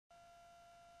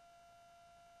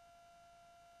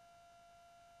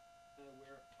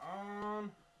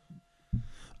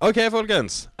Ok,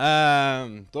 folkens.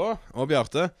 Da, og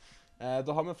Bjarte,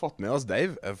 da har vi fått med oss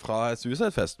Dave fra Suicide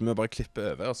Fest. Vi bare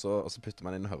klipper over, og så putter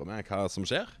man inn og hører med hva som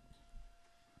skjer.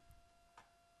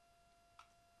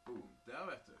 Der,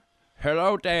 vet du.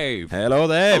 Hello, Dave. Hello,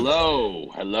 Dave.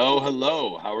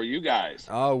 Hello. How are you guys?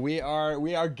 Oh, we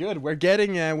are good. We're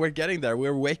getting there.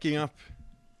 We're waking up.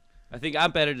 I think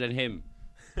I'm better than him.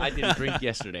 I didn't drink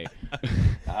yesterday.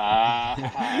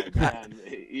 Man,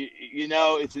 you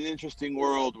know, it's an interesting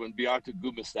world when Bjarte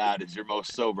Gumestad is your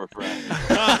most sober friend.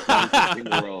 Interesting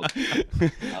world.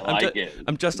 I like it.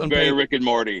 I'm just on very Rick and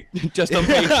Morty. Just on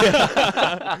page.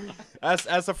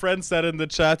 As a friend said in the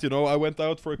chat, you know, I went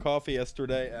out for a coffee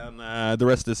yesterday, and the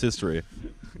rest is history.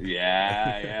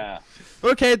 Yeah.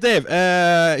 Okay, Dave.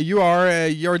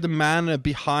 You're the man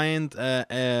behind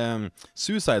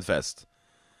Suicide Fest.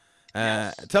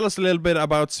 Yes. Tell us a little bit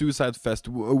about Suicide Fest.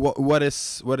 What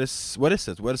is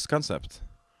it? What is the concept?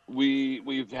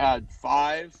 We've had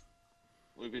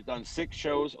we've done 6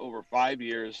 shows over 5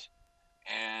 years,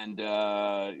 and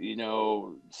you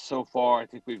know, so far I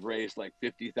think we've raised like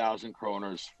 50,000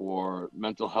 kroners for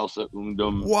mental health at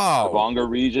Ungdom Stavanger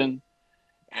region,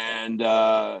 and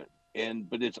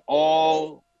but it's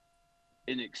all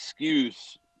an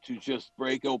excuse to just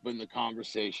break open the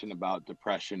conversation about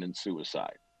depression and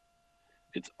suicide.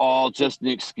 It's all just an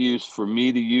excuse for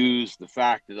me to use the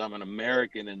fact that I'm an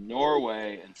American in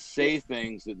Norway and say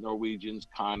things that Norwegians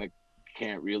kind of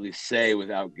can't really say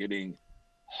without getting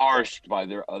harshed by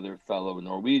their other fellow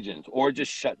Norwegians or just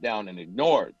shut down and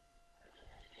ignored.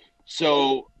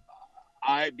 So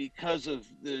because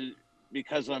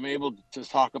I'm able to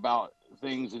talk about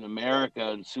things in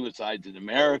America and suicides in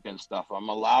America and stuff, I'm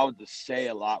allowed to say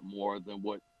a lot more than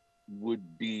what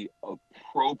would be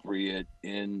appropriate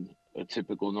in a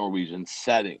typical Norwegian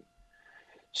setting.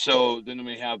 So then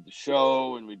we have the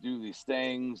show and we do these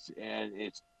things, and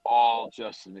it's all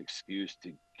just an excuse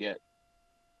to get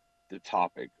the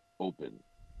topic open,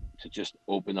 to just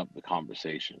open up the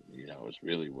conversation, you know, is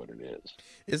really what it is.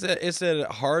 Is it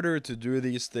harder to do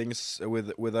these things with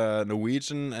a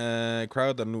Norwegian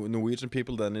crowd and Norwegian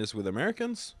people than it is with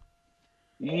Americans?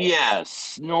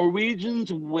 Yes,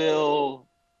 Norwegians will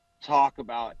talk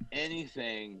about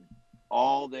anything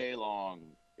all day long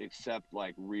except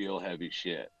like real heavy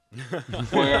shit.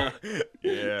 Where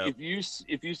if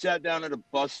you sat down at a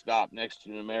bus stop next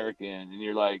to an American and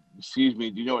you're like, excuse me,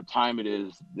 do you know what time it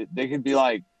is? They could be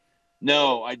like,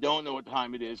 no, I don't know what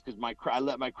time it is because I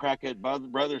let my crackhead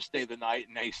brother stay the night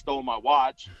and he stole my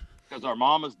watch because our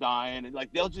mama's dying, and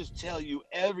like they'll just tell you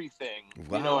everything.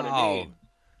 Wow. You know what I mean?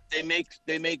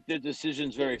 They make their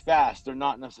decisions very fast. They're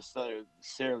not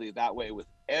necessarily that way with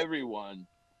everyone,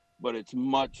 but it's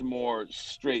much more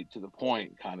straight to the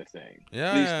point kind of thing.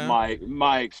 Yeah, at least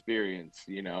my experience,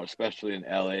 you know, especially in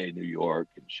LA, New York,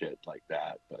 and shit like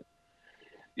that. But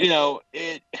you know,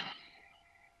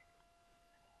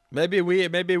 maybe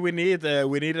we need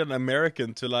an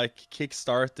American to like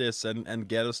kickstart this and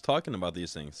get us talking about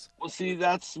these things. Well, see,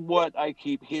 that's what I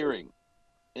keep hearing.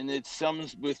 And it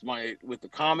sums with the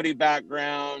comedy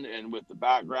background and with the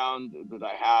background that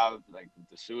I have, like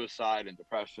the suicide and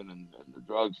depression and the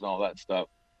drugs and all that stuff,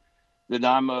 that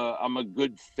I'm a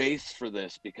good face for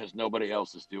this because nobody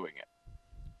else is doing it.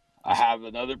 I have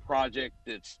another project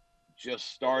that's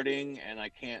just starting and I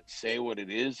can't say what it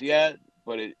is yet,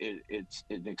 but it's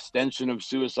an extension of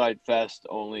Suicide Fest,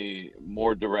 only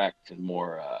more direct and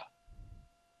more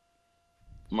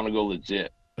I'm gonna go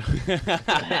legit. Yeah,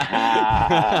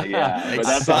 but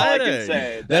that's all I can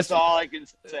say. That's all I can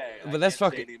say. But that's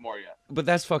fucking. Anymore yet. But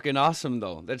that's fucking awesome,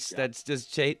 though. That's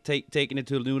just taking it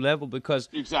to a new level because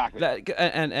exactly.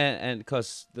 And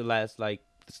because the last I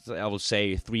will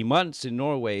say 3 months in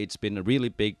Norway, it's been a really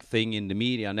big thing in the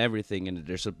media and everything, and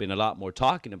there's been a lot more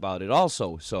talking about it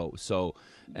also.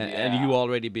 And you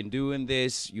already been doing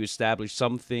this. You established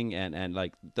something, and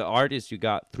like the artists you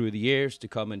got through the years to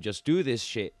come and just do this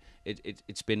shit.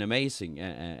 It's been amazing,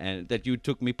 and that you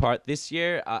took me part this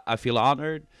year. I feel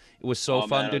honored. It was so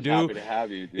fun to do. Happy to have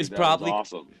you, dude. It's that probably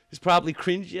was awesome. It's probably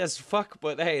cringy as fuck,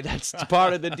 but hey, that's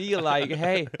part of the deal. Like,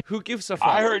 hey, who gives a fuck?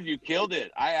 I heard you killed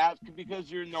it. I asked because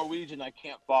you're Norwegian. I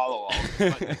can't follow all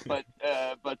of it,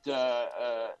 but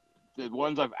the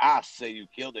ones I've asked say you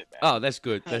killed it, man. Oh, that's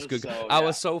good. That's good. So, I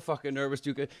was so fucking nervous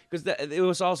too, because it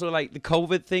was also like the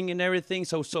COVID thing and everything.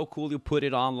 So cool you put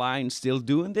it online, still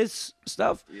doing this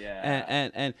stuff. Yeah.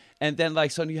 And then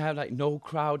like suddenly you have like no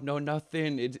crowd, no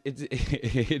nothing.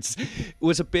 It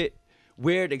was a bit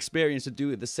weird experience to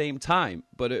do at the same time,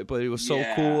 but it was so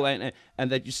cool, and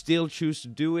that you still choose to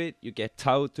do it. You get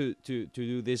Tao to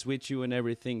do this with you and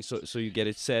everything, so you get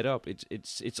it set up.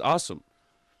 It's awesome.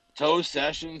 Toe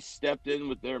Sessions stepped in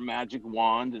with their magic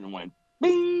wand and went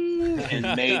bing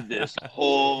and made this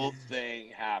whole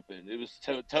thing happen. It was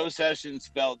Toe Sessions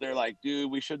felt they're like,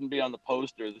 dude, we shouldn't be on the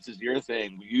poster. This is your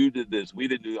thing. You did this. We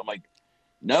didn't do it. I'm like,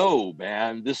 no,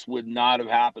 man, this would not have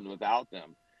happened without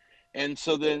them. And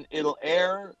so then it'll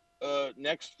air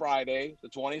next Friday, the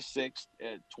 26th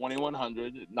at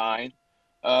 2100 at 9.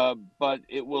 But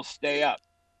it will stay up.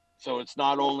 So it's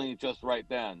not only just right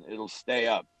then, it'll stay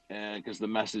up, and because the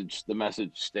message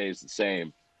stays the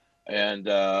same. And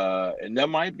that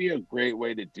might be a great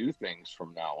way to do things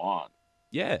from now on.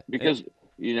 Yeah. Because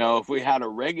if we had a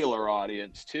regular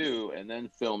audience too, and then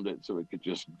filmed it so it could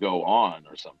just go on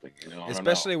or something,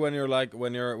 Especially when you're like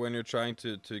when you're trying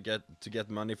to get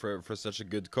money for such a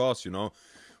good cause,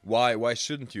 why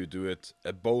shouldn't you do it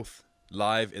both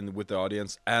live with the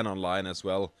audience and online as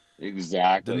well?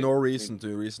 Exactly. There's no reason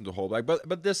to hold back.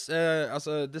 But this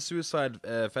this Suicide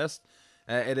Fest,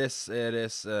 it is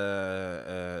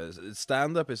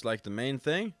stand up is like the main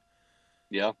thing.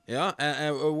 Yeah. Yeah.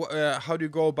 How do you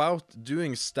go about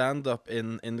doing stand up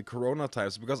in the Corona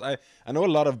times? Because I know a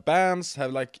lot of bands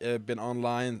have like been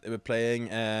online playing.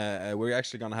 We're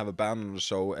actually gonna have a band on the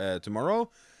show tomorrow,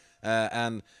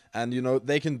 and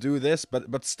they can do this,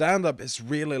 but stand up is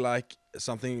really like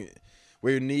something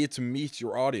where you need to meet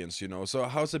your audience, So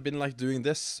how's it been like doing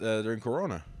this during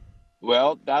Corona?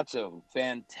 Well, that's a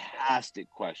fantastic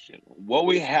question. What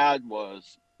we had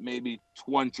was maybe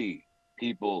 20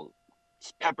 people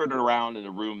peppered around in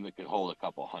a room that could hold a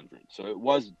couple hundred. So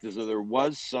there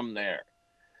was some there.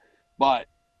 But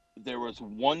there was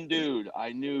one dude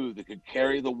I knew that could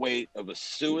carry the weight of a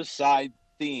suicide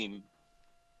theme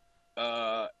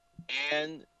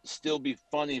and still be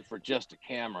funny for just a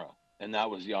camera, and that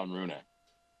was Jan Rune.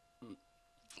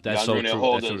 That's so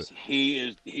true.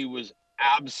 He was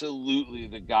absolutely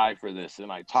the guy for this,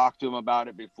 and I talked to him about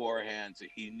it beforehand, so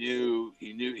he knew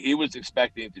he was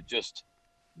expecting to just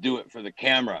do it for the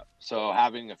camera, so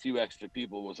having a few extra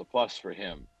people was a plus for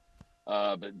him.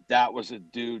 But that was a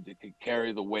dude that could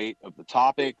carry the weight of the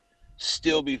topic,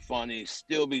 still be funny,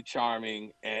 still be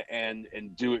charming, and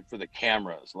do it for the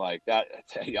cameras like that.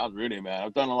 Jan Rune, man,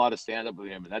 I've done a lot of stand up with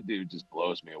him, and that dude just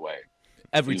blows me away.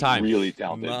 He's time. Really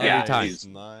talented. Nice. Yeah, every time. He's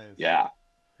nice. Yeah.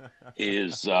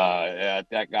 Is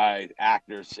that guy,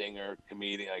 actor, singer,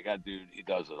 comedian, like that dude, he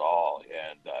does it all,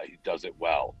 and he does it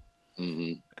well.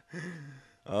 Mm-hmm.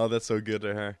 Oh, that's so good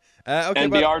to hear. Okay,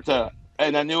 and Biarta,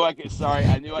 and I knew I could throw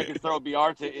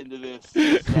Biarta into this.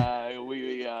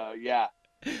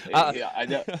 I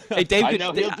know. Hey, Dave, I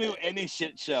know he'll do any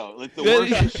shit show. Like the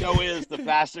worse the show is, the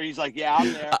faster he's like, yeah,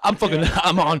 I'm there.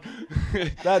 I'm on.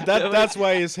 That's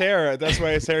why he's here. That's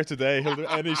why he's here today. He'll do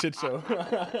any shit show.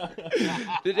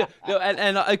 No,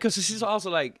 and because this is also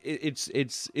like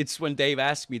it's when Dave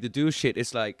asks me to do shit.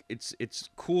 It's like it's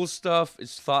cool stuff.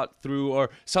 It's thought through, or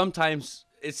sometimes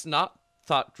it's not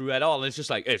thought through at all. It's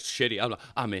just like it's shitty.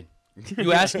 I'm in.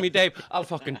 You ask me, Dave, I'll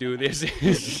fucking do this.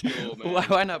 Cool,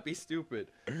 why not be stupid?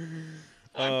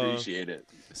 I appreciate it.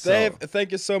 Dave,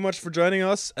 thank you so much for joining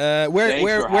us.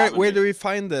 Where do we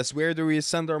find this? Where do we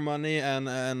send our money, and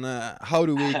how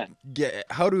do we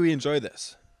enjoy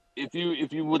this? If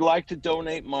you would like to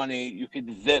donate money, you could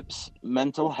VIPS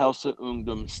Mental Helse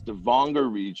Ungdom Stavanger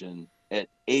region at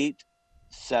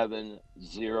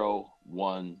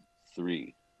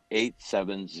 87013.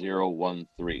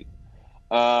 87013.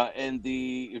 And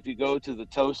if you go to the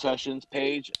Toe Sessions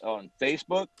page on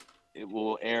Facebook, it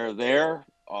will air there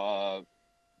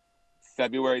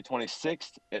February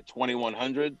 26th at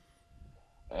 2100.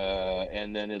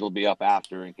 And then it'll be up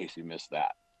after in case you missed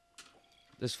that.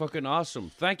 That's fucking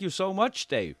awesome. Thank you so much,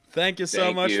 Dave. Thank you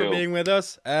so much for being with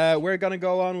us. We're going to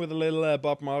go on with a little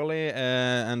Bob Marley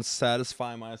and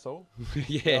Satisfy My Soul.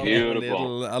 Yeah.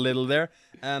 Beautiful. A little there.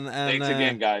 And thanks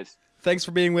again, guys. Thanks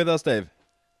for being with us, Dave.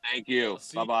 Thank you.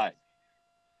 Bye-bye.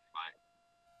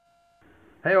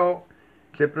 Hei og,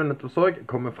 klippet du nettopp så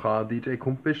kommer fra DJ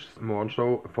Kompis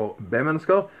morgenshow for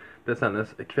B-Mennesker. Det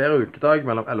sendes hver ukedag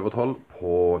mellom 11 og 12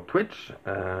 på Twitch.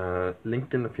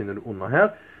 Linken finner du under her.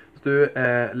 Hvis du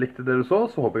likte det du så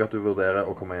håper jeg at du vurderer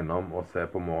å komme innom og se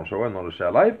på morgenshowet når det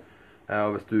skjer live.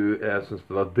 Og hvis du synes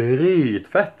det var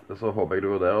dritfett, så håper jeg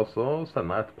du vurderer å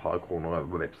sende et par kroner over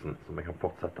på Vipsen, så vi kan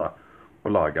fortsette å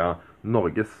lage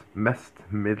Norges mest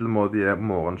middelmådige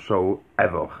morgenshow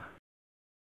ever.